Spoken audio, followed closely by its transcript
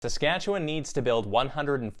Saskatchewan needs to build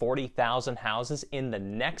 140,000 houses in the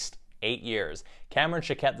next 8 years. Cameron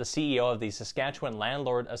Chiquette, the CEO of the Saskatchewan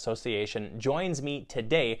Landlord Association, joins me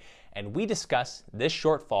today, and we discuss this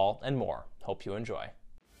shortfall and more. Hope you enjoy.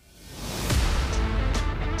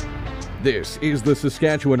 This is the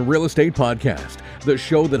Saskatchewan Real Estate Podcast, the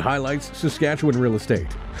show that highlights Saskatchewan real estate.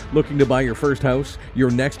 Looking to buy your first house, your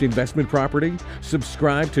next investment property?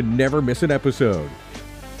 Subscribe to never miss an episode.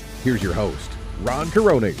 Here's your host, Ron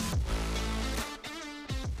Caroni.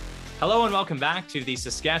 Hello and welcome back to the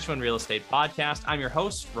Saskatchewan Real Estate Podcast. I'm your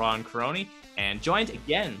host, Ron Caroni, and joined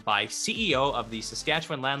again by CEO of the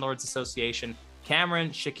Saskatchewan Landlords Association,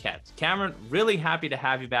 Cameron Chiquette. Cameron, really happy to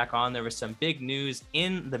have you back on. There was some big news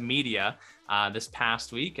in the media this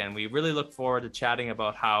past week, and we really look forward to chatting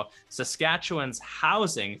about how Saskatchewan's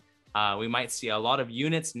housing, we might see a lot of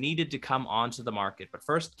units needed to come onto the market. But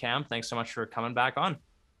first, Cam, thanks so much for coming back on.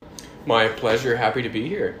 My pleasure. Happy to be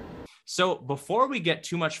here. So before we get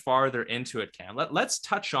too much farther into it, Cam, let's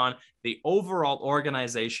touch on the overall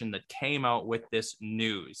organization that came out with this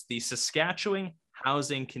news, the Saskatchewan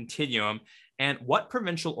Housing Continuum, and what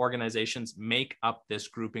provincial organizations make up this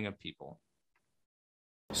grouping of people.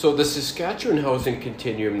 So the Saskatchewan Housing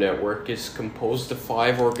Continuum Network is composed of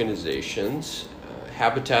 5 organizations: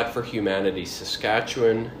 Habitat for Humanity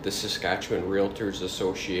Saskatchewan, the Saskatchewan Realtors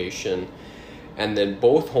Association, and then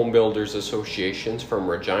both home builders associations from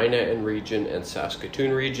Regina and Region and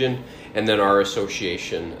Saskatoon Region, and then our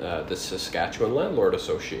association, the Saskatchewan Landlord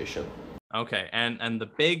Association. Okay, and the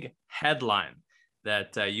big headline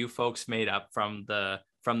that you folks made up from the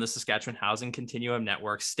Saskatchewan Housing Continuum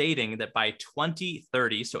Network, stating that by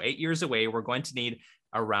 2030, so 8 years away, we're going to need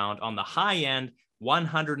around, on the high end,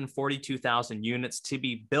 142,000 units to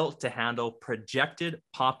be built to handle projected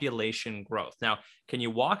population growth. Now, can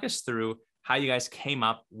you walk us through how you guys came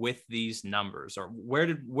up with these numbers, or where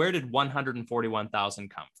did 141,000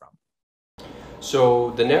 come from? So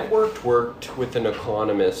the network worked with an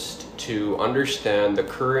economist to understand the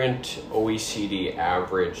current OECD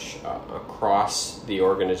average across the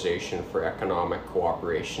Organization for Economic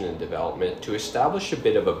Cooperation and Development to establish a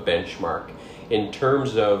bit of a benchmark in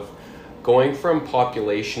terms of going from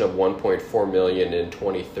population of 1.4 million in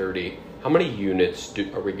 2030, how many units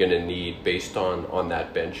are we going to need based on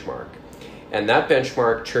that benchmark? And that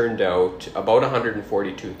benchmark turned out about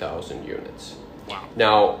 142,000 units. Wow.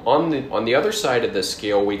 Now, on the other side of the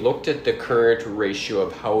scale, we looked at the current ratio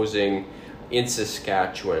of housing in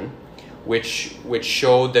Saskatchewan, which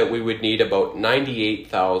showed that we would need about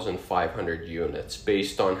 98,500 units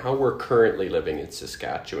based on how we're currently living in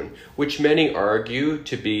Saskatchewan, which many argue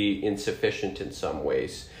to be insufficient in some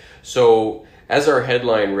ways. So, as our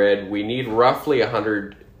headline read, we need roughly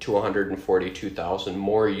 100 to 142,000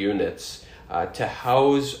 more units to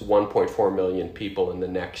house 1.4 million people in the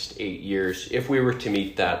next 8 years if we were to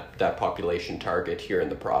meet that population target here in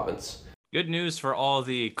the province. Good news for all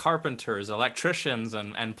the carpenters, electricians,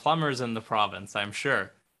 and plumbers in the province, I'm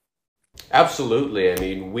sure. Absolutely. I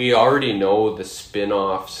mean, we already know the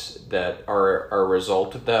spin-offs that are a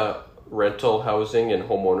result of the rental housing and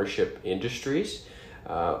home ownership industries.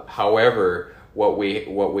 However, what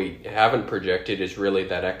we haven't projected is really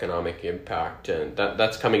that economic impact, and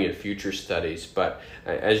that's coming in future studies. But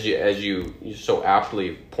as you so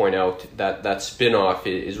aptly point out, that spin-off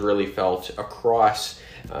is really felt across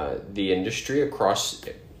the industry, across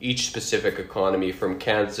each specific economy, from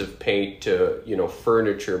cans of paint to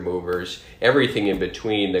furniture movers, everything in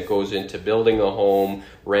between that goes into building a home,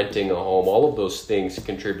 renting a home. All of those things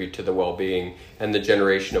contribute to the well-being and the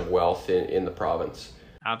generation of wealth in the province.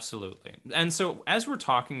 Absolutely. And so as we're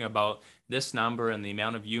talking about this number and the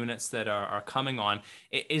amount of units that are coming on,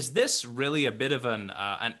 is this really a bit of an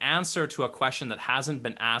answer to a question that hasn't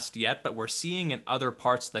been asked yet, but we're seeing in other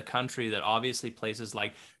parts of the country that obviously places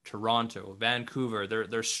like Toronto, Vancouver,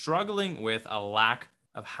 they're struggling with a lack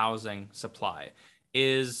of housing supply.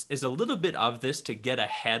 Is a little bit of this to get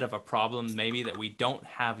ahead of a problem maybe that we don't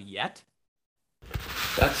have yet?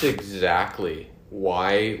 That's exactly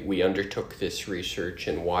why we undertook this research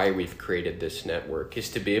and why we've created this network, is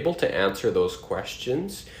to be able to answer those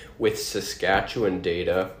questions with Saskatchewan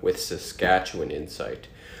data, with Saskatchewan insight.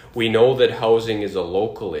 We know that housing is a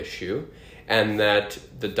local issue, and that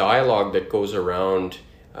the dialogue that goes around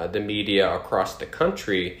the media across the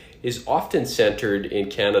country is often centered in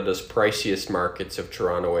Canada's priciest markets of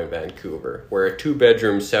Toronto and Vancouver, where a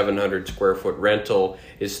 2-bedroom, 700 square foot rental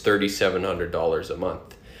is $3,700 a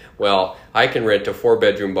month. Well, I can rent a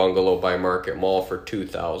 4-bedroom bungalow by Market Mall for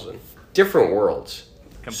 $2,000. Different worlds.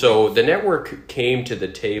 Completely. So the network came to the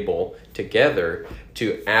table together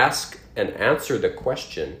to ask and answer the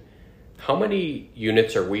question, how many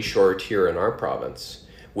units are we short here in our province?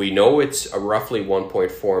 We know it's a roughly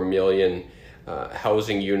 1.4 million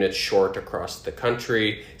housing units short across the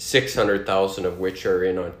country, 600,000 of which are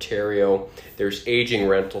in Ontario. There's aging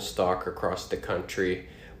rental stock across the country.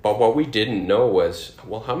 But what we didn't know was,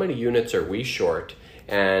 well, how many units are we short?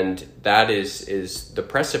 And that is the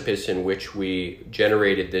precipice in which we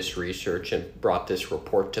generated this research and brought this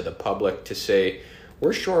report to the public to say,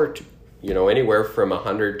 we're short, anywhere from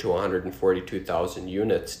 100 to 142,000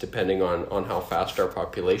 units, depending on how fast our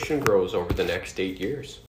population grows over the next 8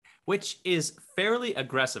 years. Which is fairly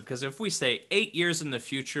aggressive, because if we say 8 years in the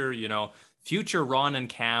future, future Ron and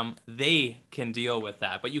Cam, they can deal with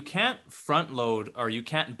that. But you can't front load, or you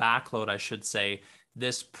can't backload, I should say,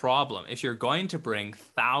 this problem. If you're going to bring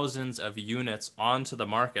thousands of units onto the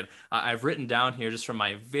market, I've written down here just from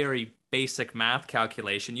my very basic math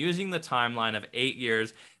calculation, using the timeline of 8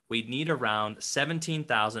 years, we'd need around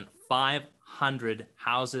 17,500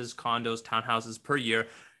 houses, condos, townhouses per year.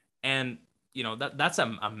 And, that's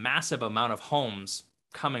a massive amount of homes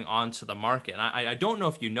coming onto the market. And I don't know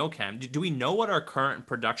if you know, Cam, do we know what our current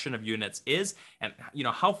production of units is? And,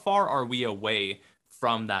 how far are we away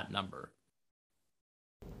from that number?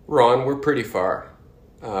 Ron, we're pretty far.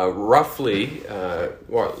 Roughly,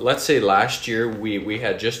 let's say last year we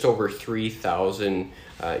had just over 3,000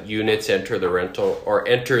 units enter the rental or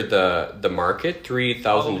enter the market,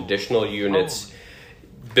 3,000 additional units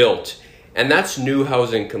built. And that's new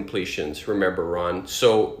housing completions, remember, Ron.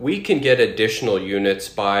 So we can get additional units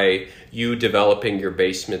by you developing your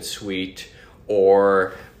basement suite,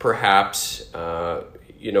 or perhaps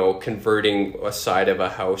converting a side of a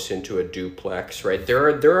house into a duplex, right? There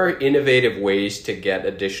are innovative ways to get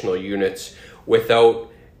additional units without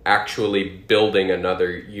actually building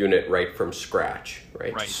another unit right from scratch,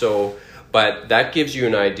 right? So, but that gives you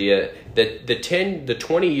an idea that the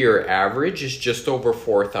 20-year average is just over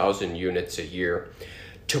 4,000 units a year.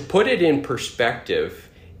 To put it in perspective,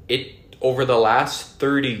 over the last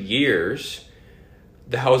 30 years,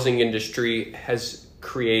 the housing industry has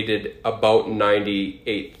created about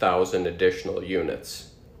 98,000 additional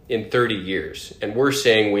units in 30 years. And we're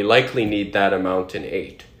saying we likely need that amount in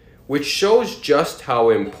 8, which shows just how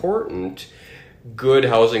important good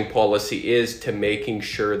housing policy is to making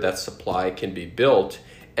sure that supply can be built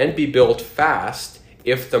and be built fast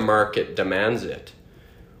if the market demands it.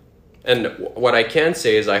 And what I can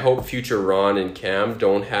say is I hope future Ron and Cam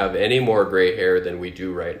don't have any more gray hair than we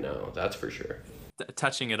do right now. That's for sure.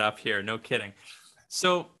 Touching it up here, no kidding.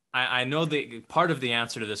 So I know the part of the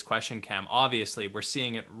answer to this question, Cam, obviously we're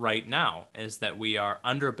seeing it right now, is that we are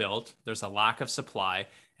underbuilt. There's a lack of supply,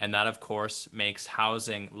 and that of course makes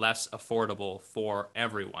housing less affordable for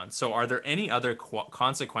everyone. So are there any other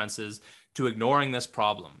consequences to ignoring this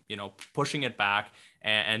problem, pushing it back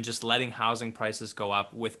and just letting housing prices go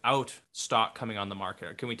up without stock coming on the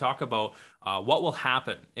market? Can we talk about what will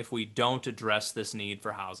happen if we don't address this need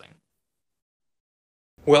for housing?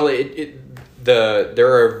 Well,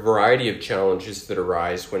 there are a variety of challenges that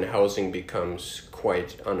arise when housing becomes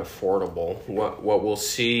quite unaffordable. What we'll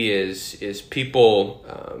see is people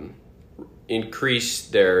increase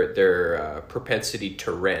their propensity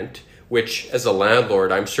to rent, which as a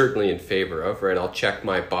landlord I'm certainly in favor of. Right, I'll check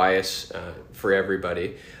my bias for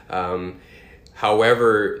everybody.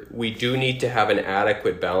 However, we do need to have an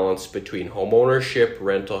adequate balance between homeownership,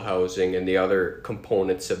 rental housing, and the other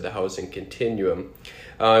components of the housing continuum.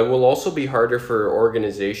 It will also be harder for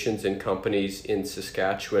organizations and companies in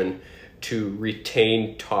Saskatchewan to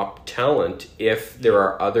retain top talent if there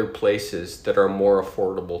are other places that are more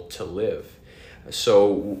affordable to live.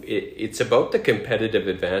 So it's about the competitive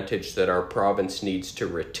advantage that our province needs to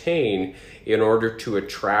retain in order to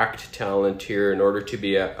attract talent here, in order to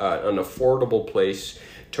be an affordable place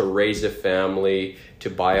to raise a family,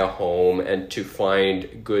 to buy a home, and to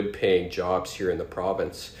find good paying jobs here in the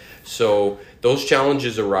province. So those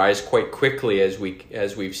challenges arise quite quickly, as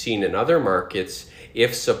we've seen in other markets,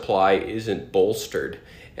 if supply isn't bolstered,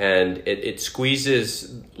 and it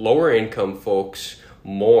squeezes lower income folks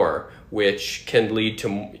more, which can lead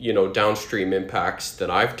to downstream impacts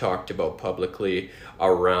that I've talked about publicly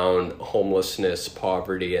around homelessness,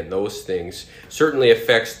 poverty, and those things. Certainly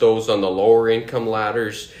affects those on the lower income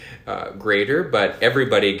ladders greater, but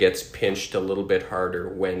everybody gets pinched a little bit harder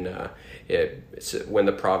when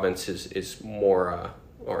the province is more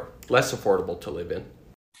or less affordable to live in.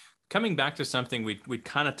 Coming back to something we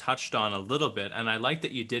kind of touched on a little bit, and I like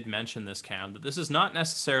that you did mention this, Cam, that this is not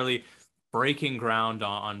necessarily breaking ground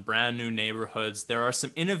on brand new neighborhoods. There are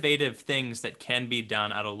some innovative things that can be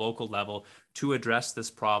done at a local level to address this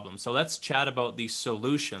problem. So let's chat about these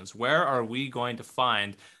solutions. Where are we going to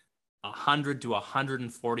find 100 to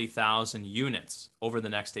 140,000 units over the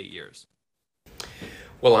next 8 years?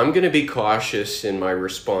 Well, I'm going to be cautious in my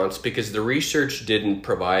response because the research didn't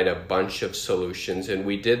provide a bunch of solutions, and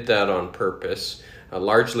we did that on purpose,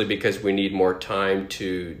 largely because we need more time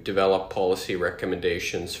to develop policy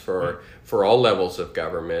recommendations for all levels of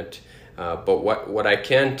government. But what I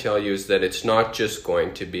can tell you is that it's not just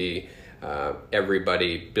going to be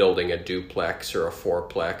everybody building a duplex or a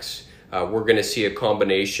fourplex. We're going to see a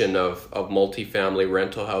combination of multifamily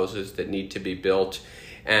rental houses that need to be built.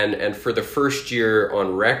 And for the first year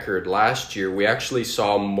on record last year, we actually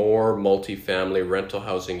saw more multifamily rental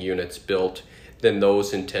housing units built than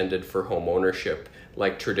those intended for home ownership,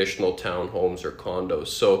 like traditional townhomes or condos.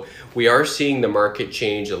 So we are seeing the market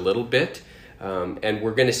change a little bit, and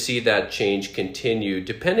we're going to see that change continue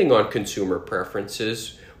depending on consumer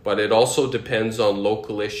preferences, but it also depends on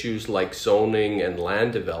local issues like zoning and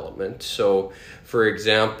land development. So, for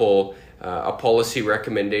example, a policy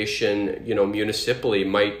recommendation, municipally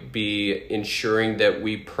might be ensuring that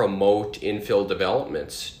we promote infill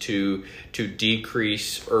developments to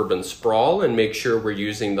decrease urban sprawl and make sure we're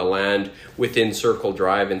using the land within Circle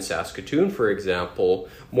Drive in Saskatoon, for example,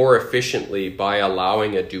 more efficiently by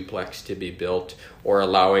allowing a duplex to be built or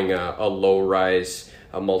allowing a low-rise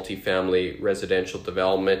a multifamily residential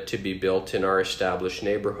development to be built in our established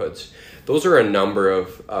neighborhoods. Those are a number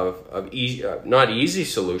of not easy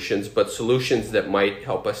solutions, but solutions that might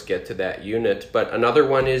help us get to that unit. But another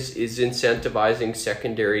one is incentivizing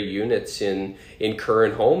secondary units in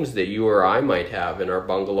current homes that you or I might have in our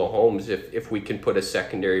bungalow homes. If we can put a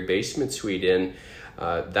secondary basement suite in,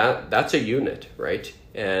 that's a unit, right?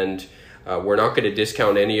 And we're not going to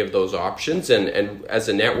discount any of those options. And as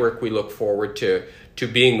a network, we look forward to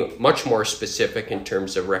being much more specific in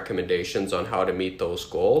terms of recommendations on how to meet those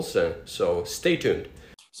goals. So stay tuned.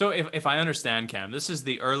 So if I understand, Cam, this is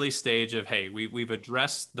the early stage of, hey, we've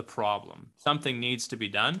addressed the problem. Something needs to be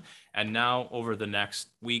done. And now over the next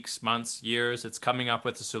weeks, months, years, it's coming up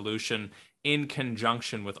with a solution in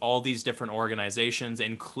conjunction with all these different organizations,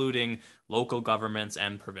 including local governments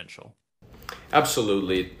and provincial.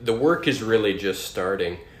 Absolutely. The work is really just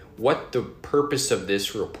starting. What the purpose of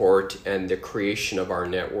this report and the creation of our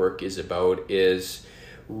network is about is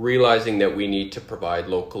realizing that we need to provide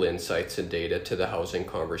local insights and data to the housing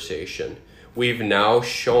conversation. We've now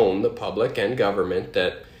shown the public and government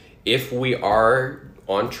that if we are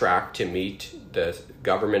on track to meet the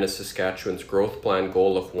Government of Saskatchewan's growth plan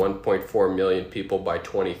goal of 1.4 million people by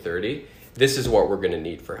 2030, this is what we're going to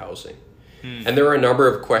need for housing. And there are a number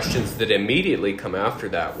of questions that immediately come after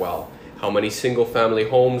that. Well, how many single-family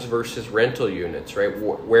homes versus rental units, right?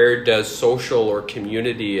 Where does social or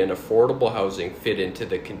community and affordable housing fit into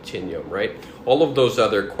the continuum, right? All of those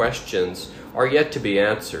other questions are yet to be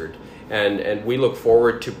answered. And we look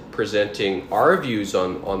forward to presenting our views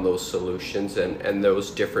on those solutions and those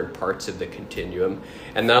different parts of the continuum.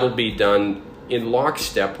 And that'll be done in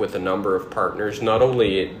lockstep with a number of partners, not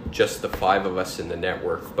only just the 5 of us in the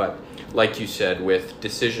network, but like you said, with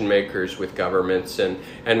decision makers, with governments,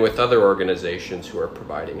 and with other organizations who are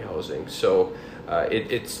providing housing. So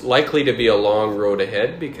it's likely to be a long road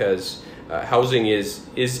ahead because housing is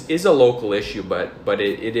a local issue, but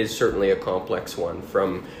it is certainly a complex one,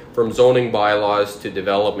 from zoning bylaws to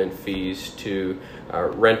development fees to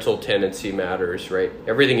rental tenancy matters, right?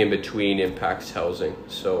 Everything in between impacts housing.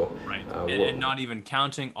 So right. And not even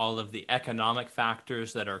counting all of the economic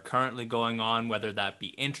factors that are currently going on, whether that be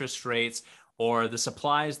interest rates or the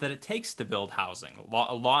supplies that it takes to build housing.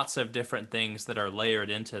 Lots of different things that are layered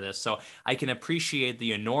into this. So I can appreciate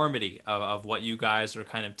the enormity of what you guys are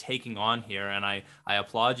kind of taking on here, and I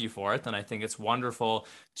applaud you for it. And I think it's wonderful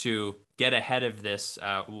to get ahead of this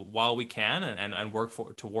while we can and work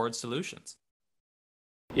towards solutions.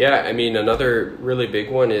 Yeah, I mean, another really big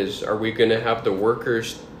one is, are we going to have the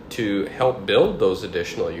workers to help build those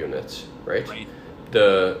additional units, right?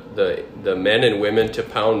 The men and women to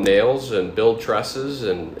pound nails and build trusses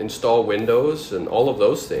and install windows and all of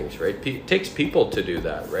those things, right? It takes people to do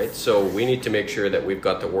that, right? So we need to make sure that we've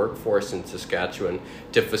got the workforce in Saskatchewan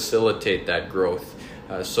to facilitate that growth.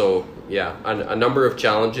 So yeah, a number of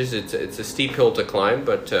challenges. It's a steep hill to climb,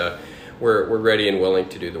 but we're ready and willing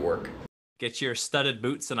to do the work. Get your studded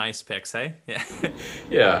boots and ice picks, hey?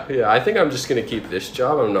 Yeah. Yeah. I think I'm just going to keep this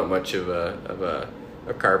job. I'm not much of a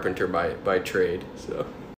carpenter by trade. So.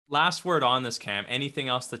 Last word on this, Cam. Anything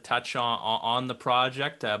else to touch on the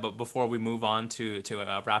project? But before we move on to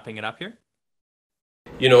wrapping it up here?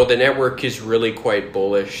 The network is really quite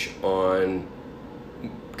bullish on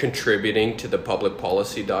contributing to the public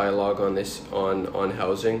policy dialogue on this, on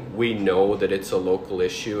housing. We know that it's a local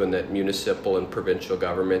issue and that municipal and provincial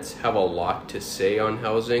governments have a lot to say on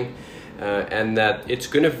housing, and that it's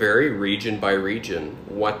going to vary region by region.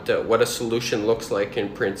 What a solution looks like in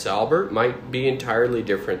Prince Albert might be entirely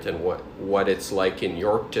different than what it's like in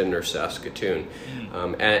Yorkton or Saskatoon,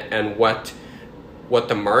 and what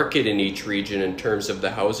the market in each region in terms of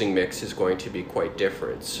the housing mix is going to be quite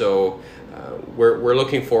different. So we're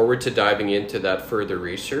looking forward to diving into that further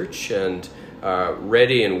research, and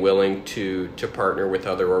ready and willing to partner with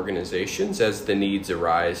other organizations as the needs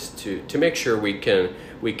arise to make sure we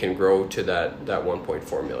can grow to that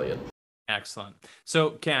 1.4 million. Excellent.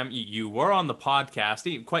 So Cam, you were on the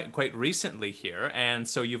podcast quite recently here, and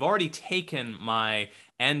so you've already taken my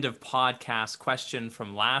end of podcast question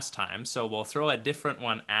from last time, so we'll throw a different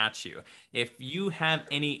one at you. If you have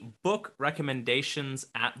any book recommendations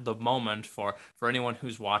at the moment for anyone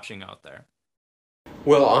who's watching out there.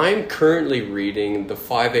 Well, I'm currently reading the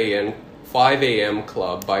 5 a.m.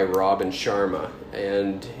 Club by Robin Sharma,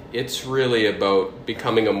 and it's really about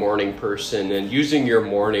becoming a morning person and using your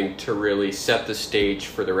morning to really set the stage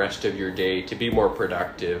for the rest of your day to be more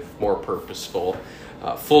productive, more purposeful.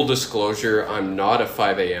 Full disclosure, I'm not a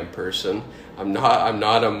 5 a.m. person. I'm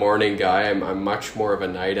not a morning guy. I'm much more of a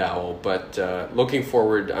night owl, but looking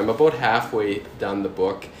forward, I'm about halfway done the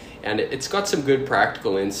book, and it's got some good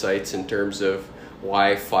practical insights in terms of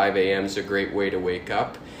why 5 a.m. is a great way to wake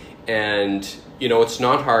up. And, you know, it's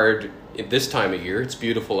not hard at this time of year. It's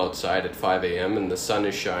beautiful outside at 5 a.m. and the sun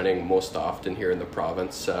is shining most often here in the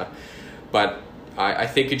province. But I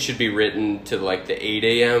think it should be written to like the 8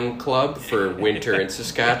 a.m. club for winter in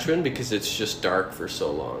Saskatchewan, because it's just dark for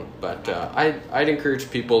so long. But I'd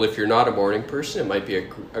encourage people, if you're not a morning person, it might be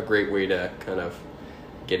a great way to kind of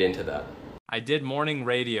get into that. I did morning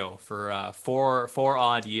radio for four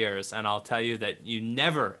odd years, and I'll tell you that you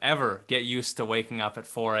never, ever get used to waking up at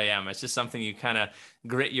 4 a.m. It's just something you kind of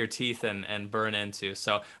grit your teeth and burn into.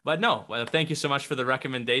 So, but no, well, thank you so much for the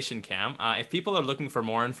recommendation, Cam. If people are looking for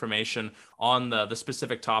more information on the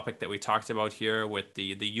specific topic that we talked about here with the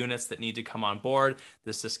units that need to come on board,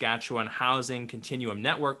 the Saskatchewan Housing Continuum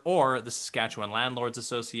Network or the Saskatchewan Landlords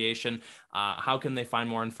Association, how can they find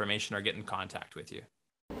more information or get in contact with you?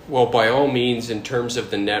 Well, by all means, in terms of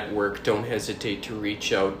the network, don't hesitate to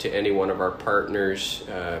reach out to any one of our partners,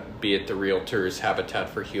 be it the Realtors, Habitat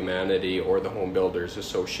for Humanity, or the Home Builders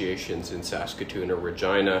Associations in Saskatoon or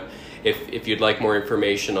Regina. If you'd like more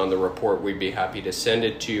information on the report, we'd be happy to send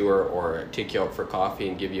it to you or take you out for coffee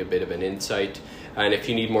and give you a bit of an insight. And if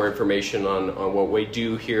you need more information on what we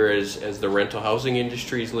do here as the rental housing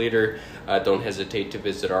industry's leader, don't hesitate to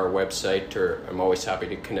visit our website, or I'm always happy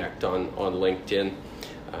to connect on LinkedIn.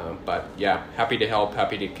 But yeah, happy to help,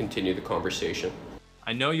 happy to continue the conversation.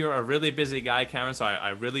 I know you're a really busy guy, Cameron, so I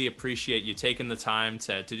really appreciate you taking the time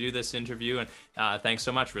to do this interview, and thanks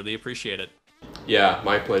so much. Really appreciate it. Yeah,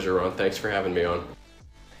 my pleasure, Ron. Thanks for having me on.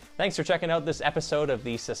 Thanks for checking out this episode of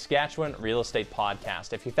the Saskatchewan Real Estate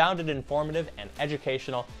Podcast. If you found it informative and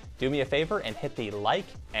educational, do me a favor and hit the like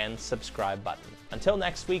and subscribe button. Until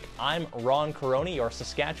next week, I'm Ron Caroni, your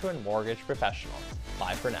Saskatchewan mortgage professional.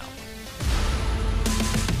 Bye for now.